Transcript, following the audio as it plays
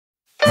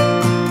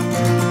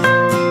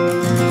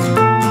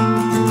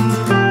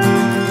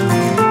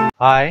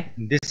Hi,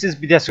 this is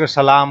Bidyaskar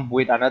Salam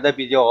with another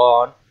video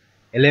on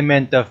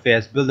Elementor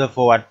Face Builder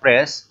for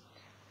WordPress.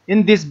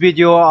 In this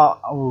video,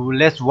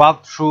 let's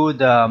walk through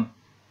the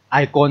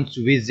icons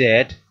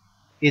widget,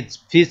 its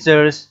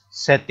features,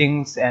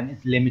 settings, and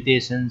its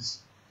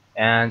limitations,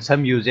 and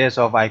some uses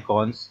of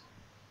icons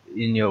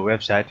in your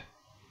website.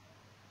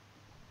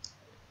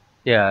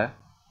 Here,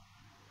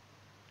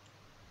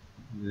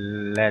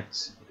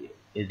 let's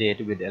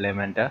edit with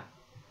Elementor.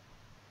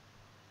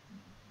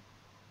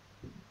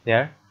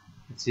 There,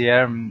 it's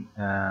here.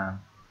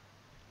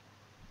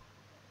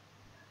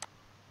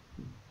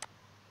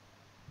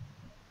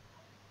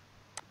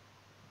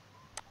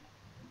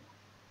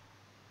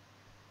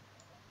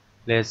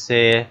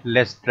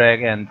 Let's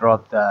drag and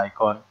drop the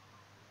icon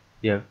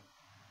here.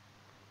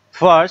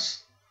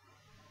 First,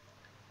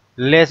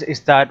 let's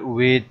start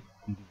with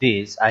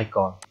this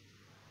icon.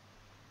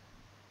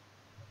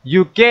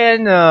 You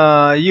can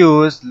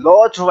use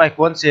lots of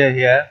icons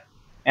here,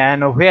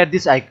 and where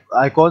these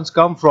icons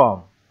come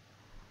from.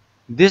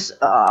 These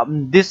are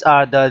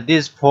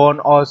these phone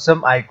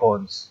awesome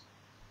icons.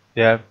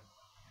 Here,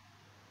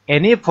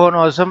 any phone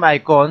awesome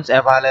icons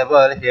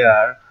available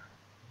here.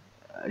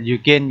 You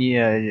can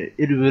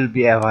it will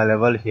be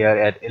available here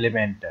at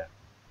Elementor.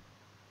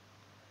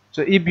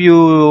 So if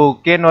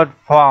you cannot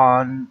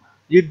find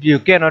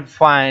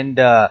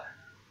the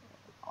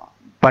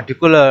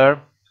particular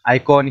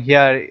icon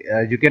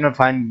here, you cannot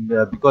find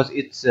because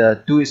it's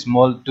too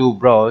small to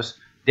browse,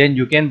 then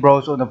you can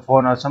browse on the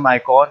phone or some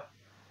icon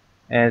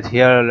and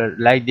here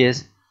like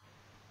this,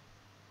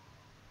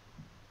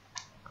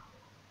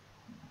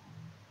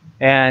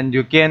 and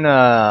you can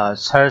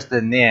search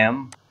the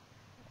name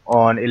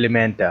on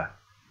Elementor.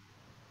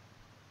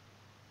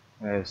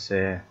 Let's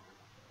say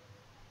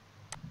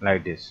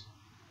like this.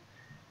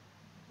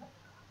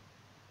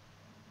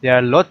 There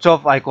are lots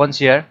of icons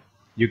here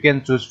you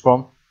can choose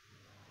from.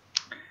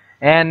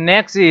 And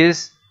next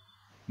is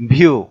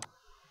view.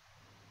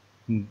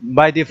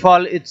 By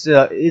default, it's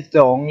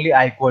the only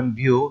icon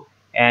view,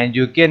 and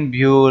you can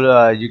view.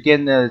 You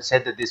can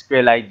set the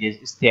display like this,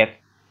 stack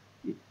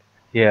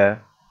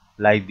here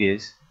like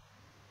this,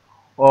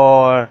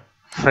 or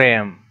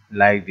frame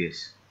like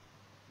this,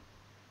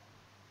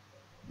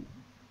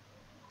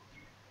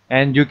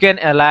 and you can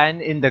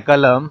align in the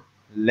column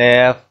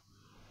left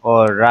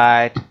or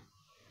right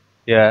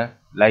here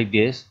like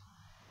this,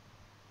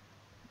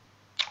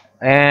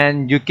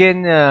 and you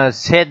can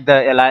set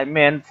the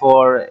alignment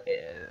for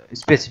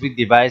specific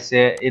device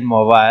in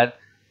mobile.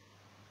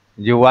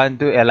 You want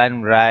to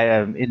align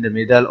right in the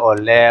middle or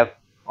left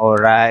or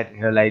right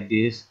here like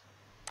this,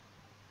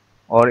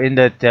 or in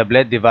the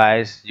tablet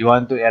device you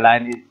want to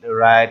align it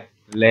right,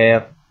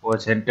 left, or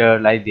center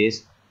like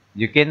this.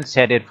 You can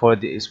set it for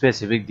the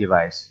specific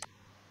device.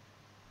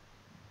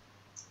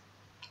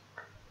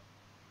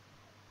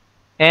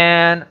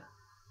 And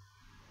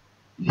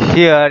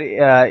here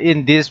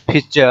in this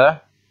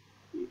picture,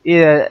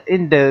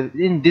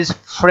 in this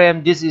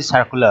frame, this is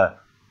circular,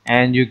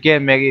 and you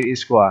can make it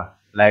square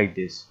like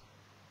this,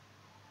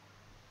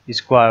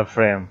 square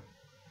frame,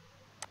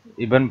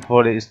 even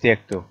for the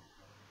stack too,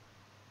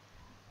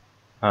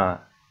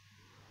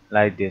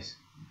 like this.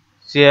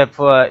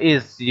 CF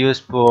is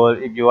useful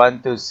if you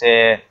want to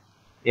say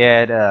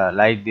add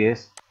like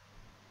this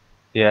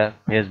here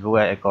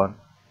Facebook account.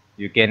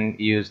 You can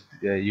use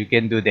you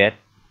can do that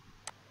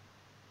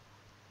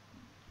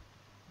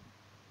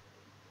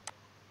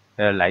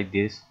like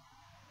this.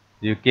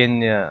 You can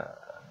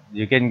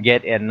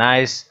get a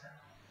nice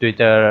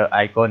Twitter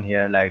icon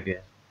here like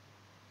this.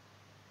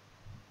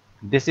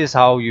 This is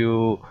how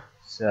you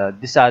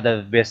these are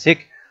the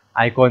basic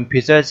icon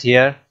features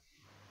here.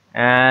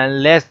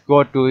 And let's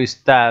go to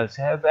styles,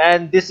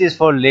 and this is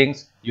for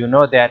links, you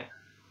know that.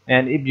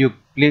 And if you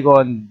click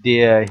on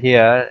the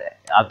here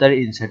after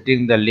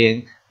inserting the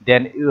link,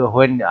 then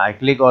when I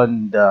click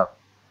on the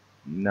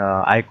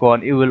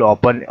icon, it will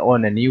open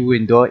on a new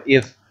window.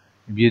 If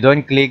you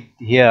don't click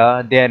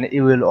here, then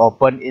it will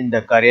open in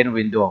the current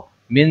window.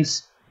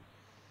 Means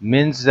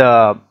it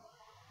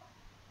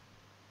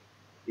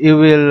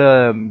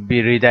will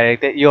be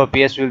redirected. Your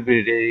page will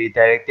be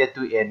redirected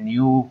to a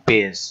new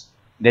page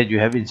that you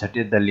have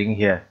inserted the link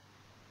here.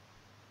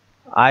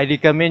 I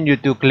recommend you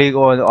to click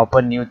on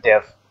open new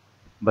tab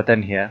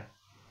button here.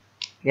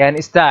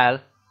 And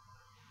style,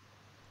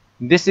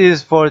 this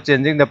is for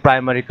changing the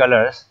primary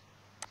colors.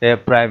 Say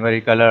primary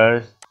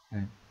colors,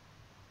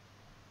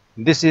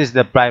 this is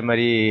the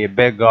primary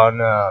background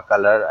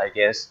color, I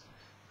guess.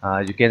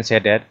 You can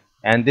set that.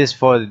 And this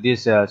for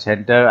this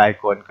center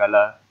icon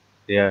color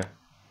there,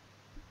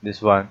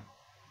 this one.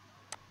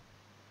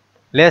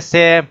 Let's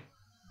say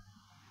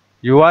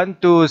you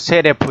want to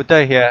set a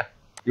footer here,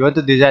 you want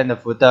to design the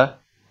footer,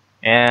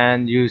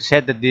 and you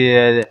set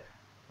the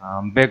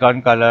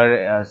background color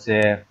as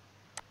a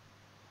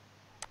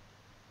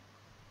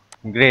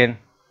green,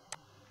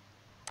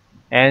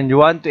 and you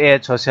want to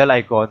add social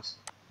icons.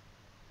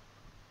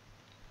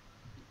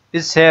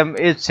 It's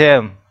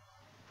same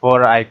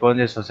for icons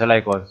and social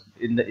icons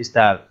in the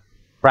style.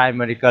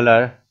 Primary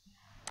color,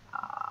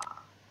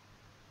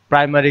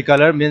 primary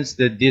color means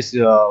that this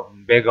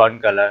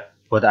background color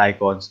for the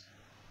icons.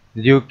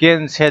 You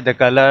can set the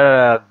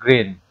color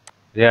green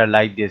there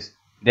like this,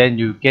 then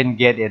you can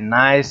get a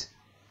nice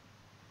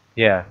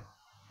here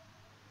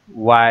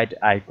white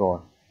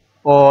icon,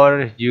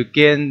 or you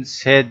can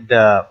set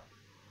the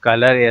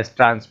color as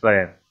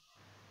transparent.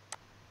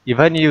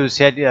 Even you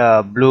set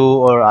blue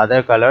or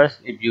other colors,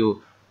 if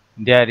you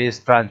there is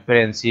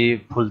transparency,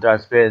 full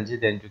transparency,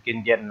 then you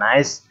can get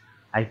nice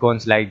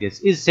icons like this.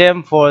 It's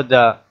same for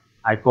the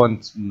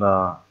icons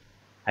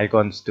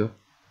too.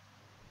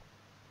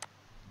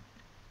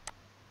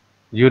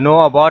 You know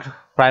about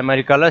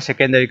primary color,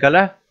 secondary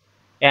color,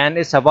 and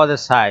it's about the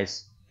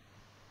size.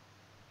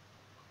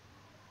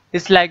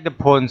 It's like the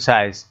font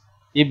size.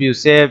 If you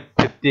say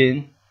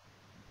 15,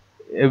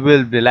 it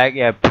will be like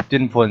a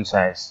 15 font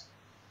size.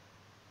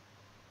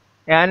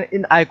 And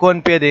in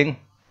icon padding,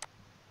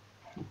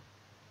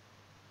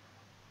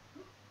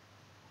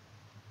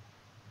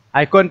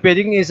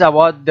 is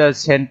about the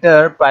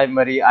center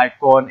primary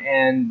icon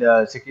and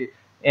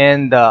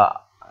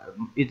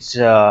its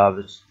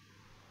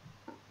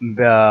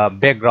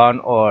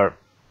background, or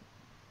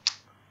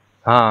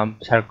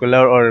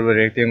circular or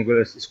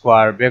rectangular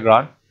square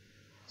background.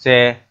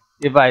 Say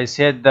if I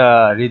said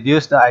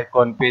reduce the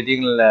icon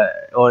padding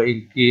or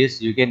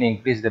increase, you can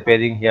increase the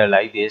padding here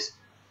like this.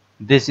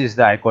 This is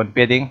the icon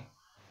padding.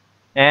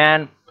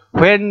 And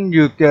when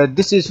you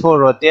this is for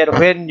rotate.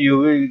 When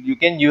you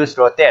can use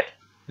rotate.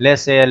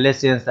 Let's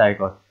change the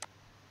icon.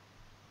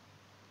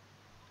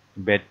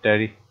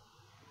 Battery.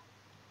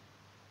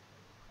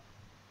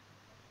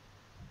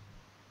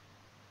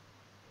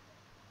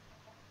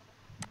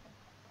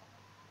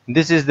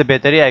 This is the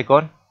battery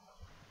icon.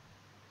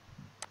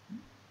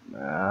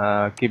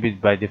 Keep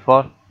it by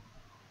default.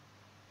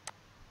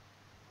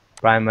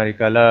 Primary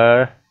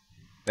color,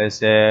 let's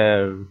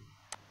say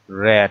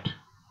red.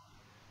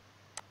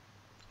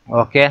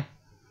 Okay,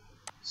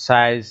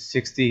 size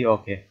 60.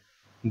 Okay,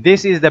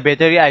 this is the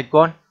battery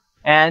icon,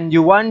 and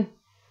you want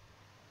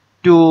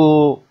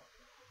to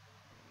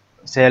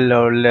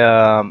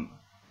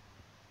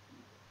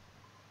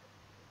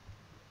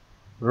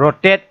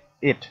rotate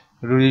it.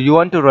 You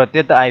want to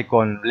rotate the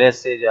icon, let's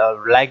say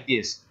like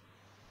this.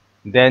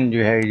 Then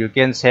you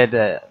can set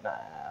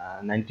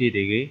 90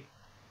 degree.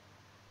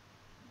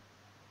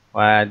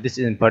 This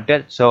is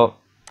inverted, so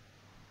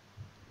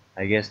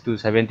I guess to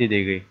 70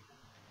 degree.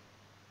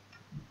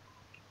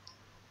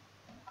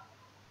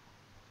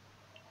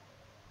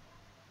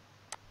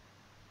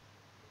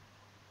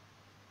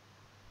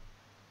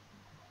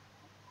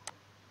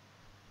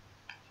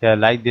 Here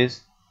like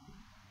this.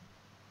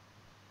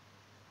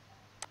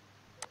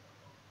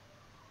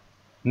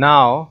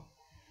 Now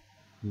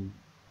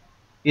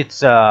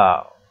it's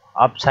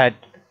upside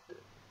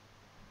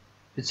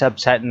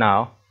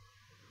now.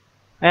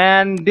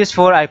 And this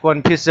for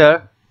icon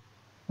feature,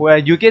 where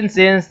you can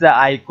change the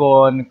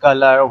icon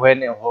color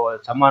when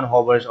someone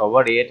hovers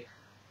over it.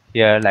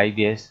 Here like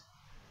this,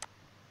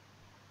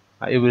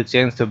 it will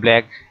change to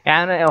black.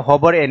 And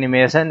hover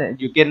animation,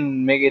 you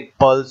can make it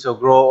pulse or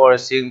grow or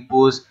sink,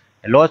 push.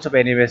 Lots of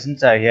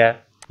animations are here.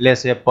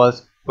 Let's say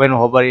pulse. When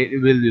hover it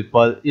will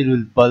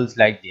pulse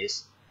like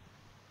this.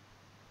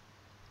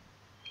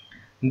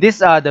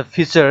 These are the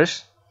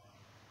features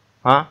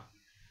of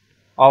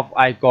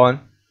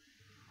icon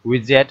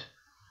widget.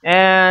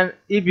 And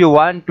if you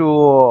want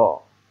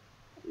to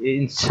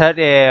insert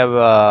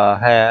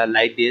a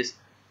like this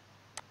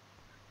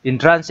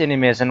entrance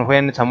animation,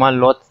 when someone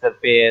loads the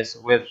page,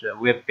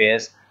 web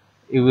page,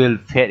 it will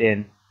fade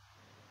in.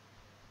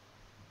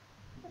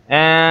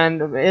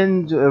 And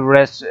in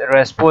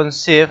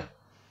responsive,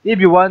 if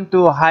you want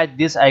to hide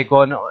this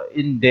icon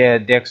in the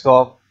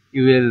desktop,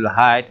 you will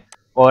hide,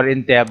 or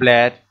in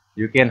tablet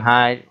you can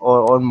hide,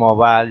 or on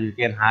mobile you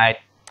can hide.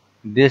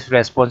 These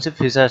responsive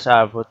features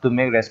are to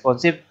make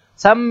responsive.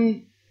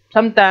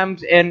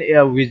 Sometimes an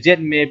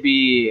widget may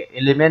be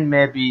element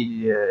may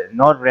be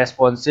not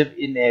responsive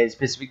in a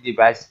specific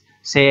device,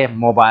 say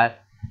mobile,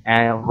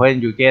 and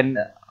when you can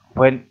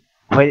when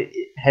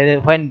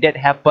that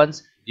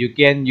happens, you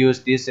can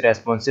use these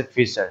responsive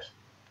features.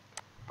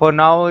 For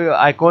now,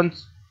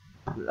 icons,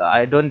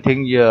 I don't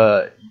think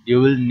you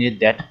will need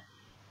that.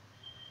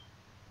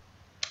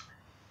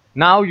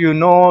 Now you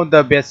know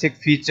the basic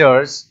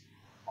features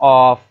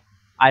of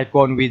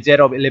icon widget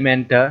of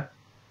Elementor.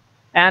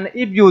 And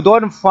if you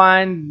don't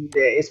find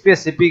a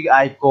specific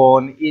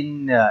icon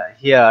in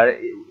here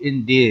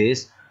in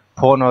this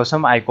phone, or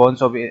some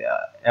icons of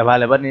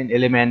available in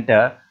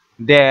Elementor,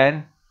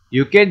 then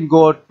you can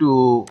go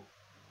to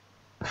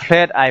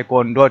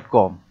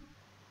flaticon.com,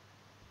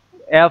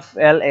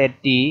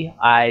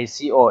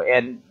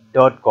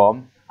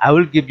 flaticon.com. I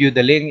will give you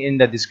the link in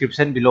the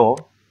description below.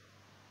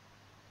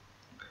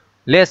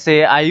 Let's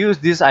say I use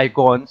these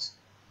icons.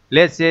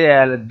 Let's say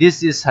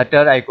this is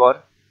shutter icon,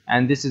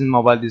 and this is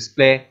mobile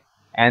display,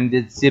 and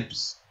this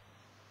zips.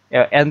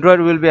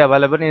 Android will be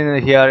available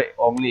in here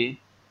only.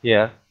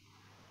 Here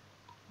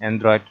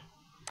Android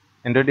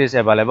is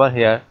available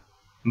here,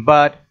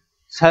 but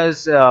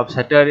such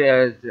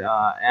shutter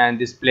and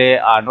display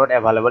are not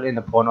available in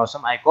the phone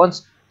awesome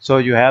icons, so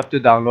you have to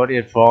download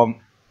it from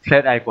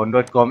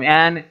flaticon.com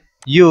and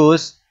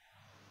use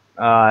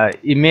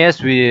image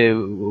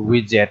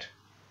widget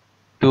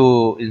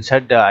to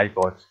insert the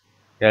icons.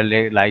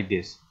 They're like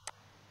this.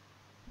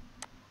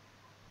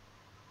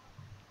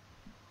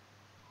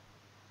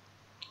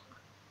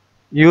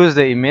 Use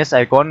the image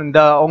icon.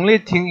 The only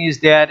thing is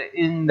that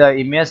in the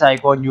image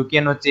icon you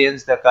cannot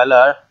change the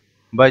color,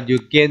 but you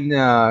can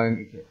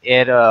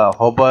add a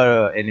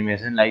hover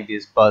animation like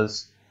this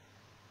pulse,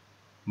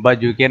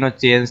 but you cannot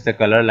change the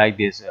color like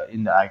this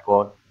in the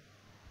icon.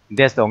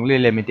 That's the only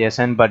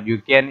limitation, but you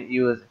can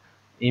use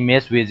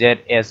image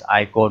widget as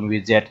icon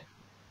widget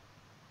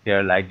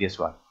here like this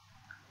one.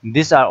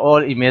 These are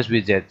all image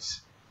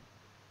widgets.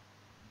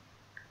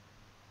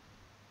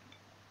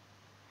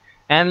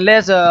 And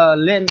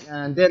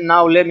then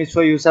now let me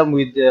show you some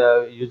with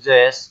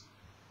uses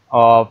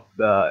of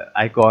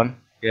icon.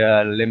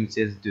 Here, let me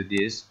just do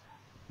this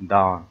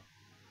down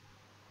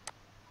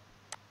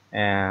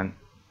and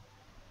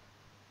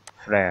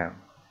frame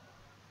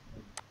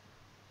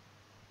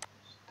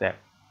step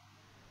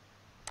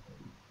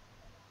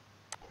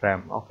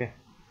frame. Okay,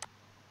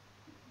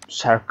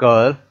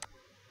 circle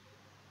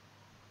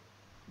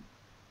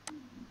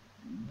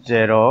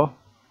 0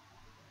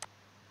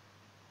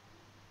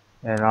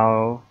 and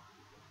now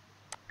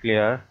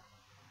clear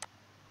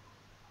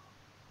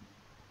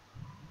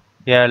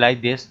here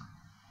like this.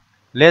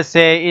 Let's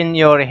say in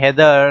your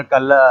header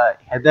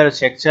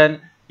section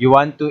you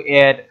want to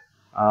add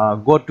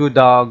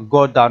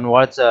go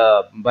downwards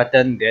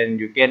button, then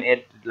you can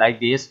add like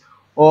this,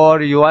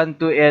 or you want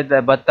to add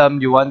a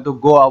button, you want to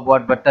go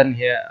upward button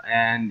here,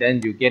 and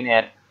then you can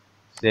add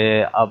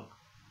say up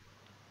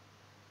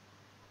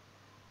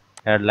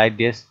here like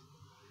this.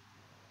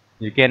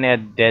 You can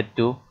add that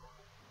too,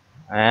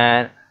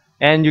 and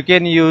you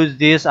can use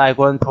this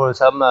icon for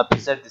some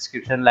picture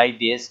description like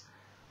this,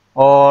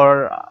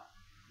 or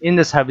in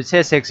the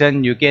services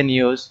section you can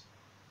use,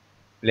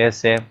 let's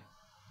say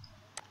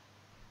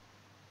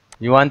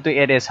you want to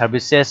add a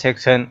services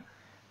section.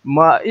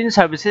 In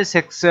services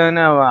section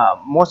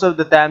most of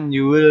the time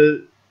you will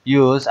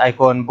use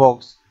icon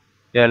box,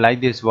 yeah, like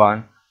this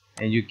one,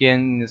 and you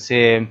can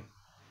say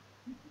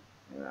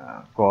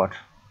code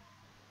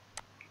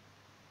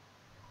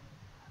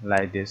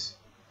like this,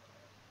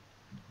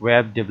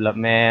 web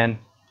development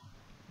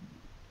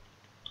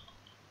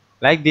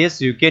like this.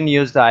 You can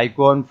use the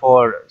icon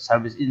for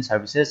service in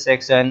services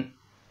section.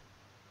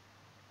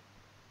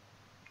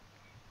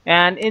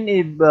 And in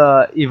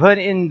even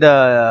in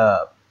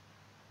the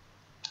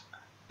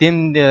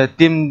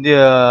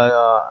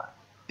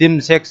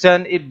theme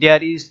section, if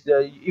there is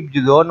if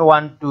you don't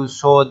want to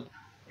show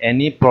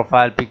any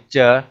profile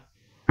picture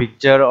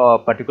or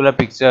particular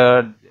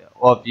picture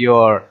of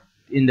your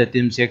in the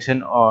theme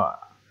section or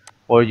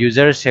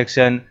user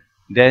section,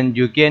 then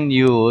you can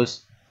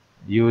use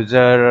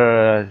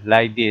user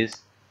like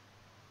this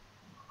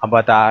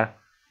avatar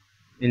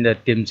in the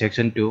theme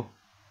section too.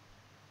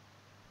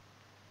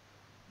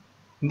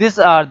 These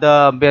are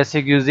the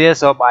basic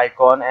uses of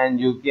icon, and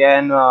you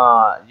can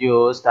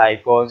use the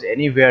icons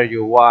anywhere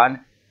you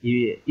want.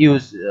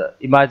 Use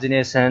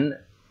imagination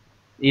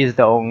is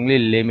the only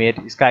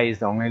limit. Sky is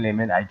the only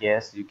limit, I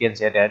guess you can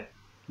say that.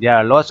 There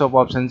are lots of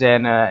options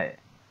and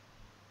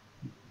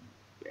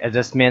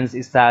adjustments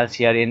styles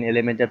here in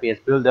Elementor page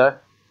builder.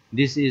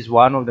 This is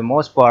one of the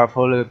most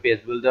powerful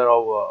page builder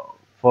of,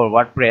 for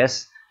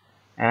WordPress,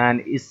 and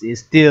it is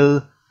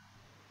still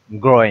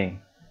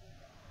growing.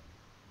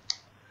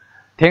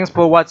 Thanks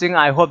for watching.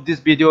 I hope this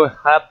video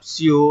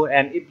helps you,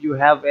 and if you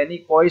have any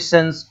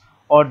questions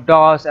or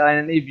doubts,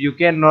 and if you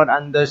cannot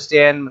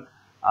understand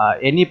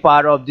any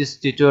part of this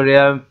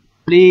tutorial,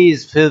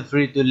 please feel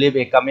free to leave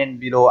a comment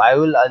below. I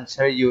will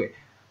answer you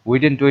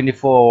within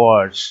 24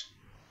 hours.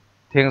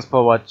 Thanks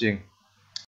for watching.